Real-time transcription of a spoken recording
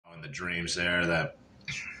in the dreams there that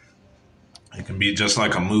it can be just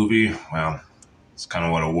like a movie. Well, it's kind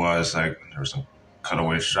of what it was. Like there were some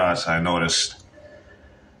cutaway shots. I noticed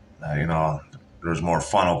that, there was more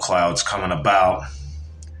funnel clouds coming about.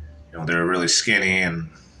 They were really skinny, and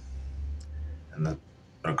it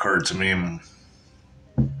occurred to me when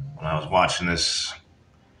I was watching this,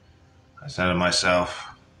 I said to myself,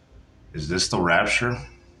 is this the rapture?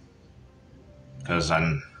 Because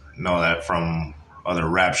I know that from other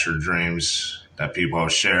rapture dreams that people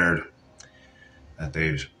have shared, that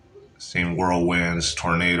they've seen whirlwinds,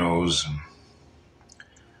 tornadoes,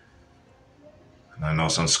 and I know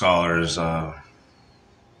some scholars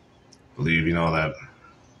believe, that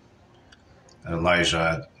Elijah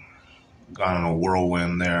had gone in a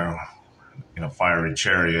whirlwind there in a fiery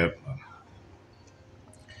chariot.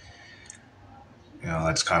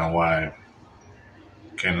 That's kind of why I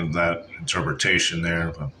came to that interpretation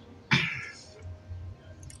there. But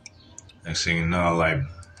next thing you know, like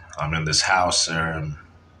I'm in this house there, and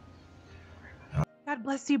God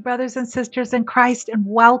bless you, brothers and sisters in Christ, and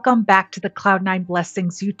welcome back to the Cloud9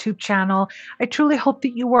 Blessings YouTube channel. I truly hope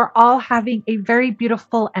that you are all having a very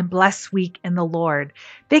beautiful and blessed week in the Lord.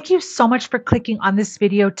 Thank you so much for clicking on this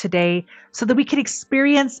video today so that we can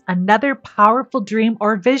experience another powerful dream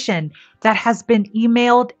or vision that has been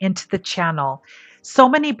emailed into the channel. So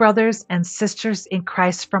many brothers and sisters in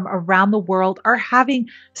Christ from around the world are having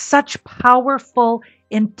such powerful,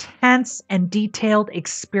 intense, and detailed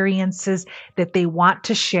experiences that they want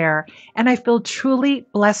to share. And I feel truly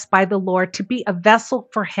blessed by the Lord to be a vessel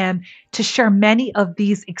for Him to share many of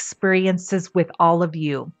these experiences with all of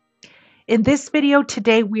you. In this video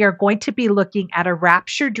today, we are going to be looking at a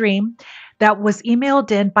rapture dream that was emailed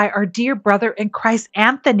in by our dear brother in Christ,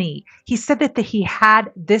 Anthony. He said that he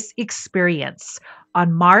had this experience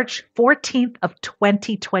on March 14th of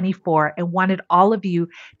 2024 and wanted all of you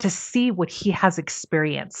to see what he has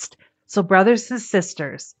experienced. So brothers and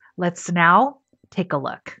sisters, let's now take a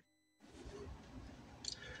look.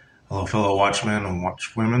 hello, fellow watchmen and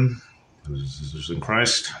watchwomen, sisters in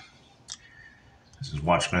Christ. This is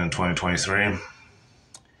Watchmen 2023,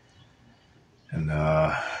 and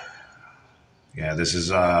this is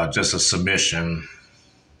just a submission,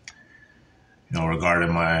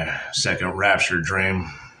 regarding my second rapture dream.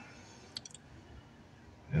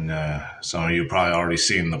 And some of you probably already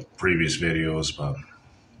seen the previous videos, but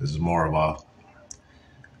this is more of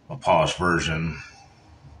a polished version.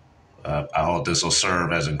 I hope this will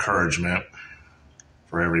serve as encouragement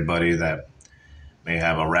for everybody that may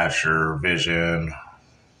have a rapture vision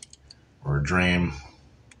or a dream.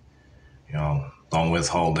 Don't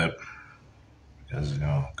withhold it, because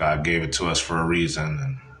God gave it to us for a reason,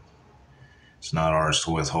 and it's not ours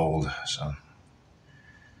to withhold. So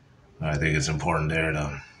I think it's important there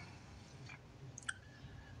to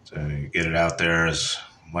get it out there as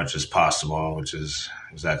much as possible, which is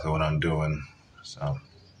exactly what I'm doing. So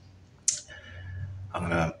I'm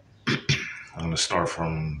gonna start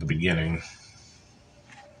from the beginning.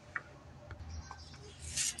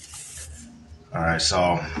 All right,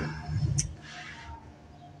 so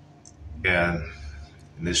in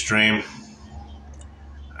this dream,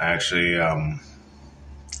 I actually, I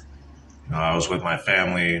was with my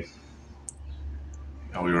family.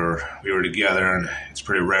 We were together, and it's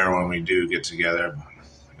pretty rare when we do get together.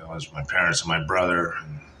 It was my parents and my brother,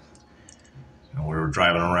 and we were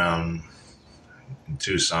driving around in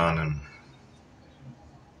Tucson, and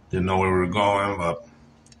didn't know where we were going. But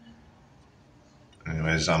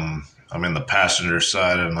anyways, I'm in the passenger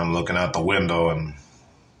side, and I'm looking out the window, and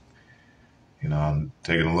I'm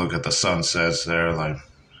taking a look at the sunsets there. And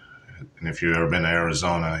if you've ever been to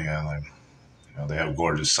Arizona, they have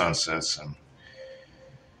gorgeous sunsets, and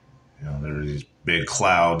there are these big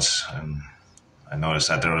clouds, and I noticed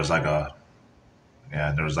that there was like a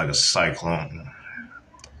cyclone,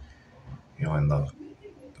 in the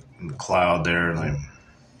cloud there.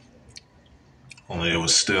 Only it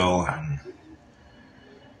was still. And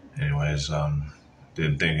anyways,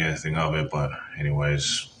 didn't think anything of it, but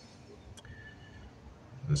anyways,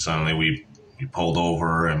 and suddenly we pulled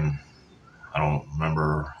over, and I don't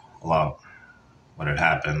remember a lot what had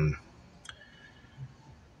happened,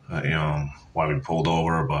 why we pulled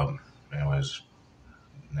over, but anyways,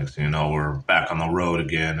 next thing you know, we're back on the road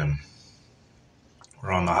again, and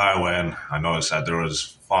we're on the highway, and I noticed that there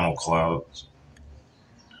was funnel clouds.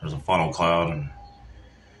 There was a funnel cloud,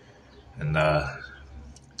 and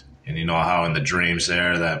you know how in the dreams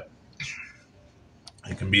there that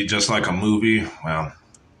it can be just like a movie. Well,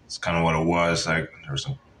 it's kind of what it was. Like there were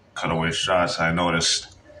some cutaway shots. I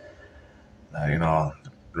noticed that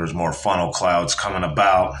there was more funnel clouds coming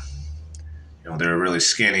about. they were really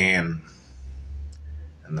skinny, and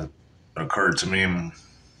it occurred to me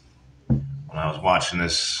when I was watching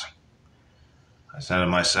this. I said to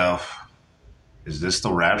myself, "Is this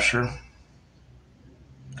the rapture?"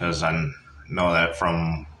 Because I know that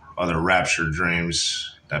from other rapture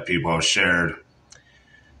dreams that people have shared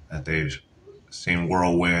that they've seen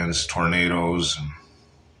whirlwinds, tornadoes,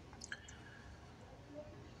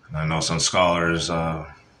 and I know some scholars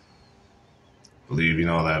believe,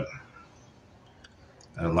 that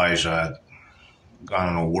Elijah had gone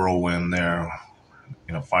in a whirlwind there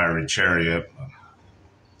in a fiery chariot.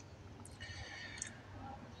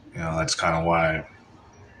 That's kind of why I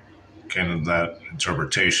came to that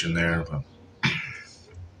interpretation there. But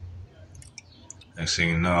next thing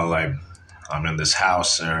you know, like, I'm in this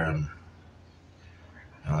house there, and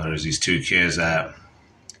there's these two kids that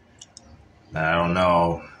I don't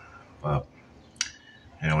know, but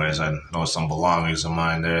anyways, I know some belongings of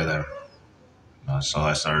mine there that so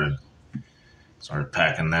I started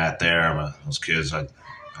packing that there. But those kids, I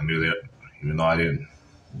knew that, even though I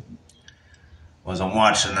wasn't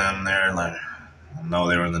watching them there, like, I know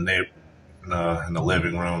they were in the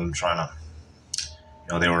living room trying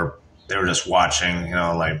to, they were just watching,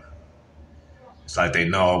 like, it's like they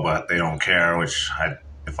know, but they don't care,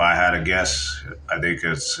 if I had to guess, I think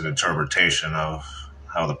it's an interpretation of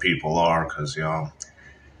how the people are, because,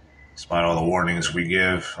 despite all the warnings we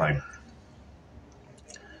give, like,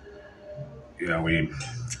 they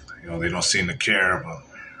don't seem to care, but,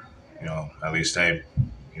 at least we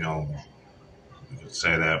could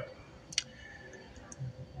say that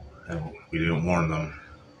we didn't warn them.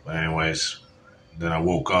 But anyways, then I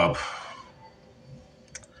woke up,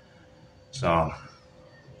 so,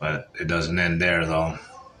 but it doesn't end there, though,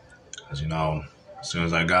 because, as soon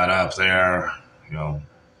as I got up there,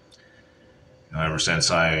 ever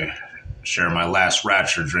since I shared my last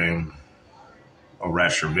rapture dream, or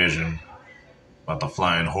rapture vision, about the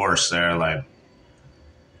flying horse there, like,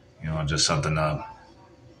 just something to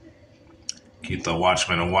keep the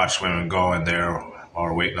watchmen and watchwomen going there,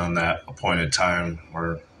 or waiting on that appointed time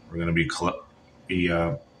where we're going to be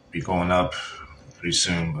going up pretty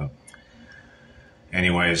soon. But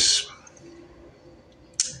anyways,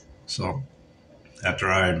 so after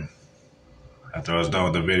I was done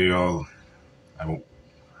with the video,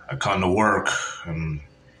 I come to work, and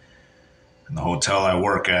in the hotel I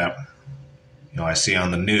work at, I see on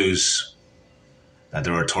the news that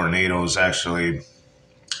there were tornadoes actually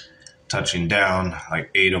touching down, like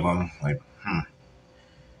 8 of them, like,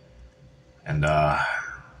 and I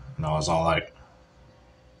was all like,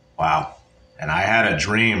 wow. And I had a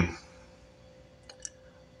dream,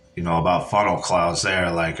 about funnel clouds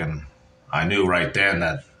there, like, and I knew right then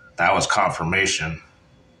that was confirmation.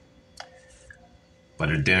 But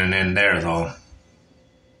it didn't end there, though.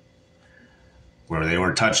 Where they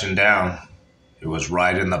were touching down, it was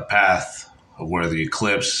right in the path of where the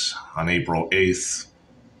eclipse on April 8th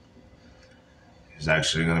is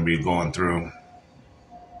actually going to be going through.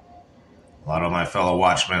 A lot of my fellow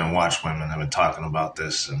watchmen and watchwomen have been talking about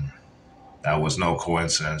this, and that was no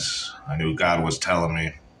coincidence. I knew God was telling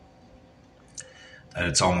me that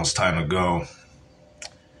it's almost time to go.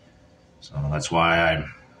 So that's why I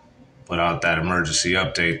put out that emergency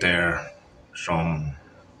update there, showing,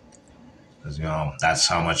 because, that's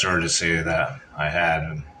how much urgency that I had,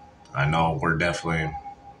 and I know we're definitely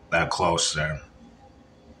that close there.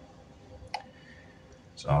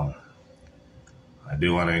 So I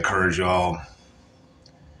do want to encourage you all,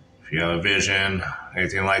 if you have a vision,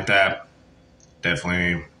 anything like that,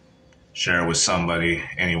 definitely share it with somebody,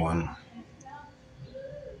 anyone,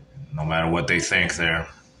 no matter what they think there.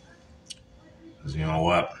 Because you know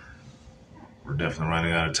what? We're definitely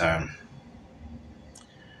running out of time.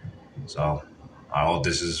 So I hope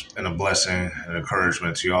this has been a blessing and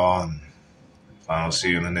encouragement to y'all. And if I don't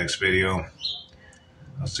see you in the next video,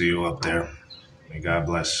 I'll see you up there. May God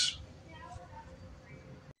bless.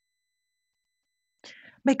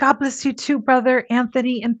 May God bless you too, Brother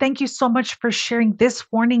Anthony. And thank you so much for sharing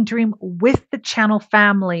this warning dream with the channel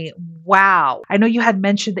family. Wow. I know you had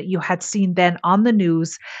mentioned that you had seen then on the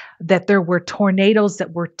news that there were tornadoes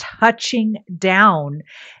that were touching down,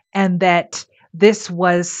 and that this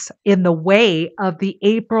was in the way of the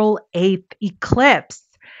April 8th eclipse.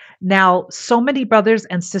 Now, so many brothers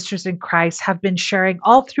and sisters in Christ have been sharing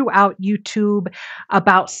all throughout YouTube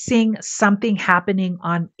about seeing something happening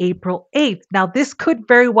on April 8th. Now, this could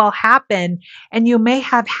very well happen, and you may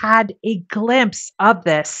have had a glimpse of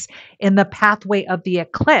this in the pathway of the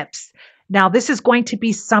eclipse. Now, this is going to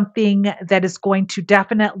be something that is going to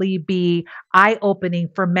definitely be eye-opening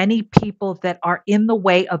for many people that are in the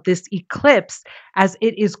way of this eclipse as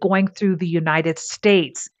it is going through the United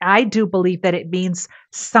States. I do believe that it means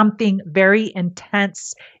something very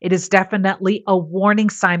intense. It is definitely a warning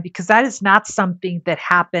sign because that is not something that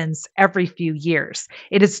happens every few years.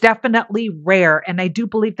 It is definitely rare, and I do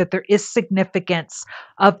believe that there is significance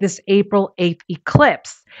of this April 8th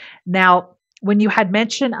eclipse. Now, when you had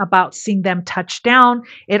mentioned about seeing them touch down,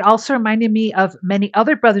 it also reminded me of many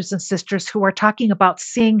other brothers and sisters who are talking about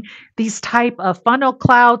seeing these type of funnel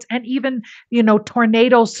clouds and even,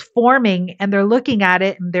 tornadoes forming, and they're looking at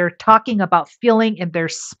it and they're talking about feeling in their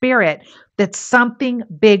spirit that something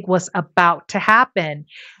big was about to happen.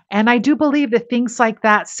 And I do believe that things like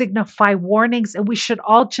that signify warnings, and we should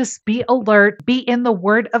all just be alert, be in the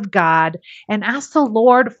Word of God, and ask the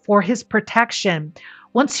Lord for His protection.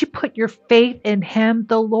 Once you put your faith in Him,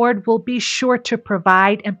 the Lord will be sure to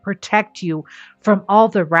provide and protect you from all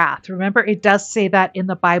the wrath. Remember, it does say that in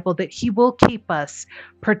the Bible that He will keep us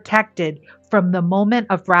protected from the moment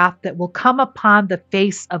of wrath that will come upon the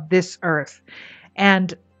face of this earth.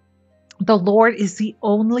 And the Lord is the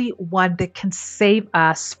only one that can save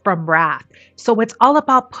us from wrath. So it's all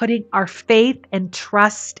about putting our faith and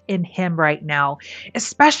trust in Him right now,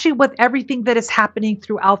 especially with everything that is happening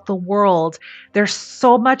throughout the world. There's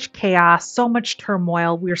so much chaos, so much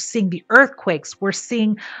turmoil. We're seeing the earthquakes. We're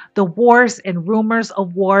seeing the wars and rumors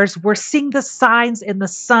of wars. We're seeing the signs in the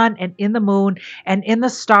sun and in the moon and in the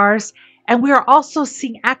stars. And we are also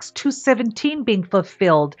seeing Acts 2:17 being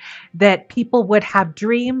fulfilled, that people would have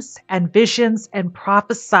dreams and visions and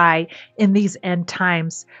prophesy in these end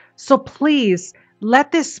times. So please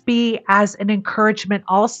let this be as an encouragement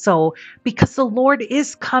also, because the Lord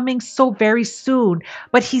is coming so very soon,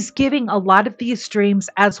 but He's giving a lot of these dreams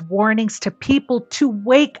as warnings to people to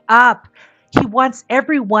wake up. He wants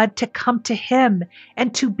everyone to come to Him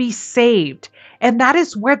and to be saved. And that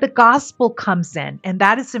is where the gospel comes in. And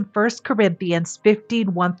that is in 1 Corinthians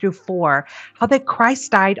 15, 1 through 4, how that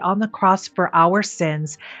Christ died on the cross for our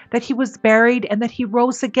sins, that He was buried, and that He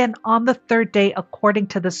rose again on the third day according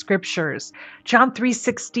to the scriptures. John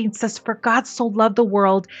 3:16 says, "For God so loved the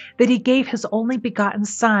world that He gave His only begotten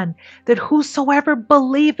Son, that whosoever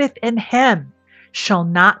believeth in Him shall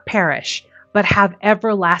not perish, but have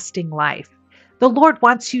everlasting life." The Lord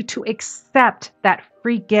wants you to accept that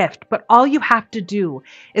free gift, but all you have to do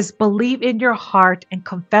is believe in your heart and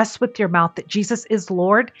confess with your mouth that Jesus is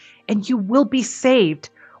Lord, and you will be saved.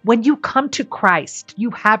 When you come to Christ, you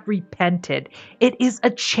have repented. It is a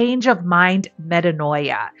change of mind,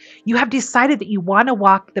 metanoia. You have decided that you want to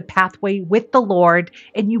walk the pathway with the Lord,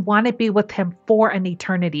 and you want to be with Him for an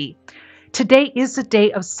eternity. Today is a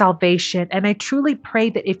day of salvation, and I truly pray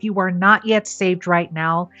that if you are not yet saved right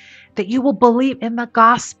now, that you will believe in the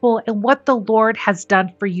gospel and what the Lord has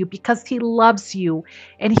done for you, because He loves you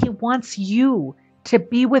and He wants you to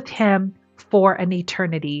be with Him for an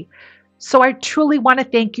eternity. So I truly want to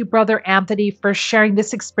thank you, Brother Anthony, for sharing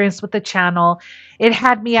this experience with the channel. It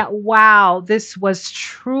had me at, wow, this was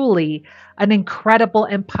truly an incredible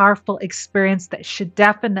and powerful experience that should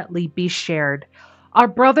definitely be shared. Our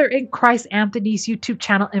brother in Christ Anthony's YouTube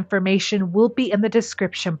channel information will be in the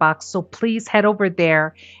description box, so please head over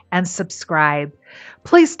there and subscribe.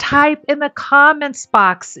 Please type in the comments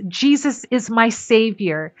box, "Jesus is my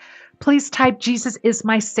Savior." Please type, "Jesus is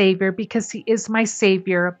my Savior," because He is my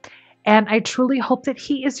Savior. And I truly hope that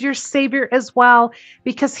He is your Savior as well,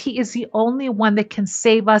 because He is the only one that can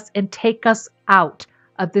save us and take us out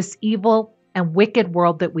of this evil and wicked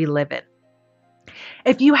world that we live in.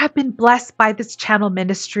 If you have been blessed by this channel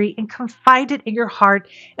ministry and confided in your heart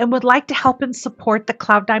and would like to help and support the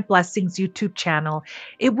Cloud9 Blessings YouTube channel,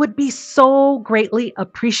 it would be so greatly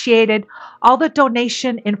appreciated. All the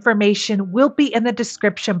donation information will be in the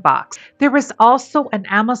description box. There is also an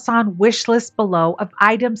Amazon wish list below of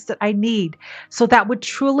items that I need, so that would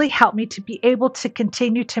truly help me to be able to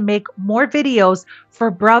continue to make more videos for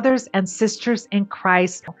brothers and sisters in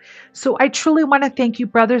Christ. So I truly want to thank you,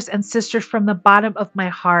 brothers and sisters, from the bottom of my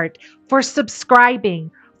heart, for subscribing,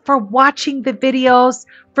 for watching the videos,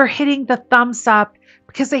 for hitting the thumbs up,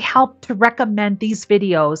 because they help to recommend these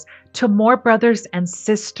videos to more brothers and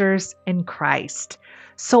sisters in Christ.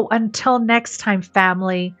 So until next time,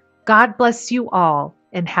 family, God bless you all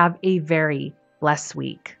and have a very blessed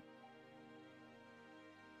week.